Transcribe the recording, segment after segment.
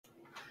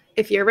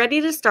If you're ready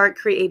to start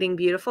creating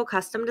beautiful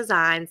custom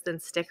designs, then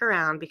stick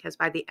around because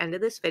by the end of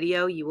this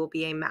video, you will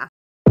be a master.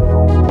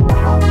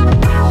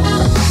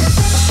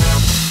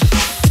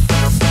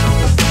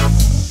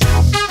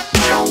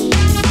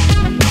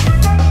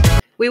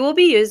 We will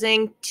be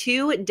using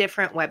two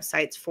different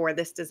websites for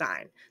this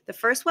design. The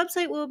first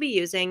website we'll be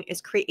using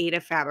is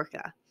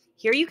Fabrica.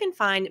 Here you can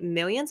find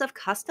millions of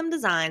custom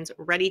designs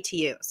ready to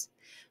use.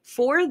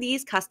 For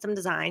these custom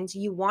designs,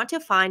 you want to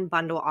find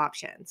bundle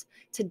options.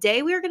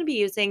 Today, we are going to be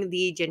using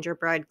the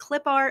Gingerbread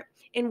Clipart,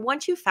 and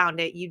once you found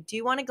it, you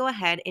do want to go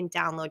ahead and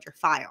download your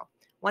file.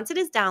 Once it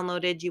is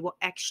downloaded, you will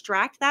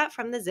extract that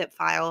from the zip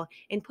file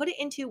and put it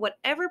into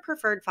whatever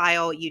preferred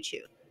file you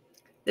choose.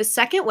 The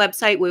second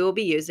website we will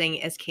be using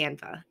is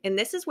Canva, and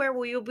this is where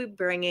we will be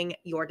bringing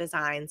your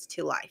designs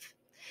to life.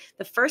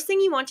 The first thing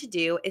you want to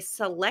do is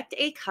select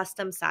a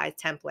custom size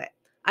template.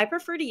 I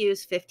prefer to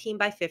use 15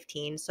 by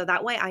 15, so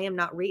that way I am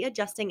not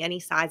readjusting any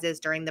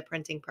sizes during the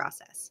printing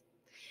process.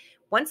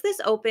 Once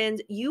this opens,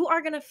 you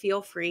are going to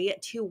feel free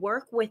to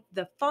work with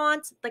the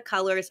fonts, the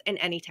colors, and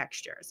any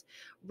textures.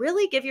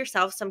 Really give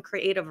yourself some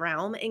creative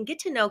realm and get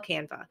to know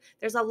Canva.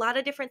 There's a lot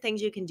of different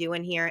things you can do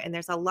in here, and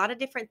there's a lot of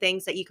different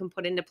things that you can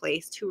put into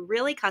place to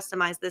really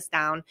customize this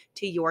down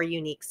to your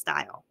unique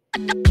style.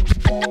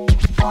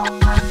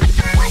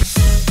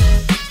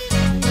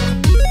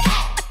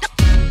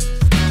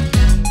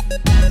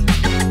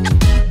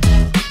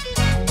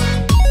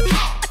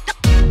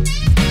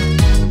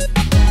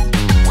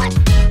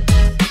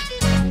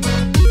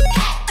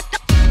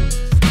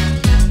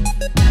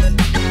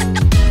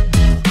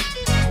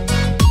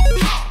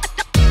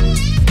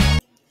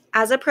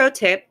 As a pro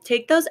tip,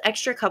 take those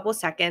extra couple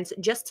seconds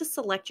just to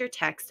select your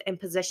text and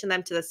position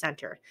them to the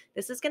center.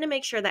 This is going to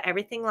make sure that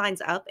everything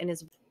lines up and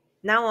is.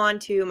 Now on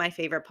to my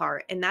favorite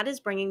part, and that is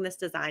bringing this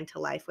design to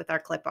life with our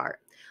clip art.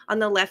 On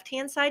the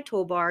left-hand side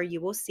toolbar,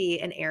 you will see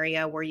an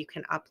area where you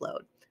can upload.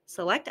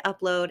 Select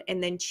upload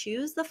and then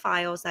choose the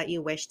files that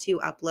you wish to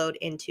upload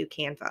into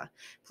Canva.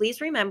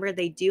 Please remember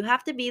they do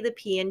have to be the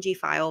PNG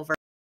file version.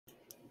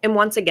 And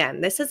once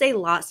again, this is a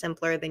lot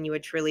simpler than you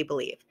would truly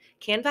believe.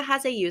 Canva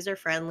has a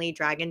user-friendly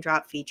drag and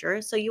drop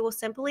feature, so you will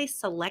simply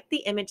select the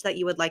image that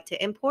you would like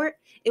to import.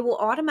 It will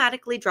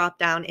automatically drop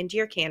down into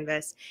your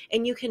canvas,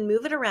 and you can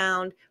move it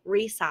around,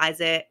 resize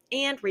it,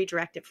 and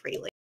redirect it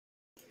freely.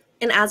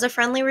 And as a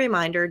friendly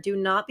reminder, do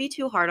not be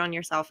too hard on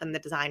yourself in the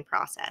design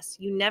process.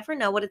 You never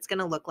know what it's going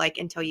to look like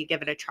until you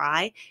give it a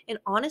try. And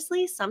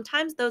honestly,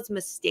 sometimes those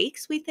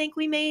mistakes we think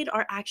we made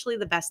are actually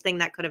the best thing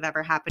that could have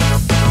ever happened.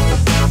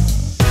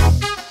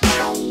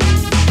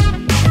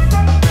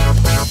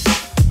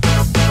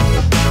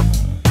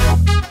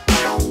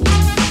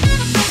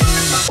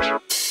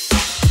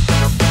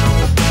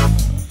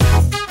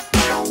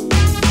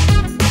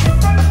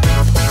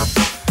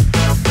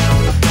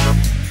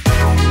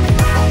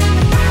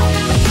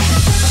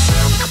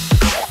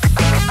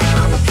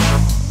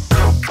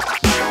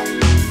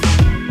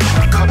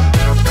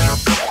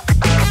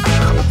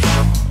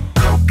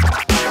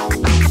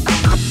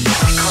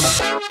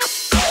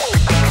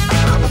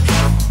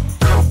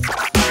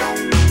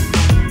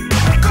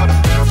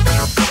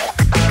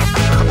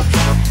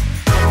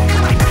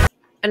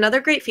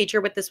 Another great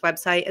feature with this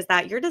website is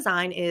that your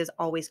design is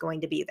always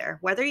going to be there,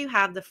 whether you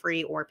have the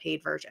free or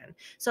paid version.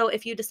 So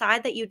if you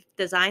decide that you've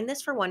designed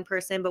this for one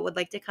person but would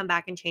like to come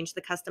back and change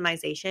the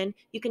customization,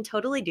 you can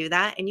totally do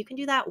that, and you can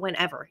do that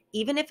whenever,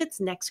 even if it's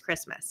next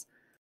Christmas.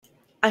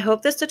 I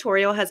hope this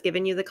tutorial has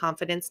given you the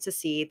confidence to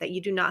see that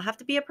you do not have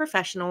to be a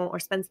professional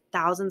or spend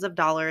thousands of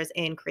dollars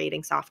in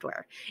creating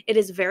software. It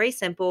is very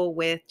simple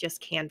with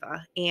just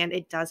Canva, and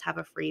it does have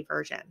a free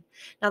version.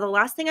 Now, the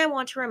last thing I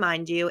want to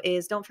remind you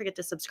is don't forget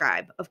to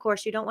subscribe. Of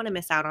course, you don't want to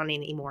miss out on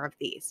any more of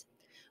these.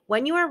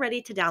 When you are ready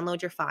to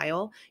download your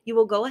file, you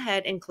will go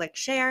ahead and click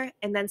share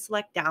and then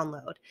select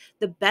download.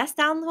 The best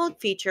download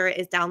feature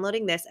is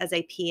downloading this as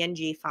a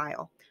PNG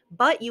file.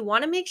 But you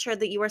want to make sure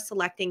that you are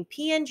selecting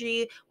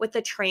PNG with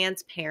a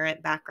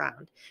transparent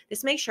background.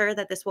 This makes sure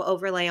that this will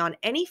overlay on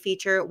any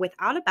feature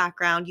without a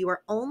background. You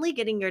are only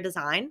getting your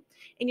design,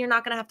 and you're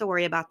not going to have to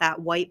worry about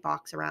that white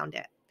box around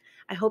it.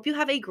 I hope you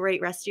have a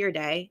great rest of your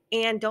day,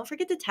 and don't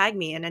forget to tag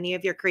me in any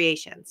of your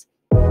creations.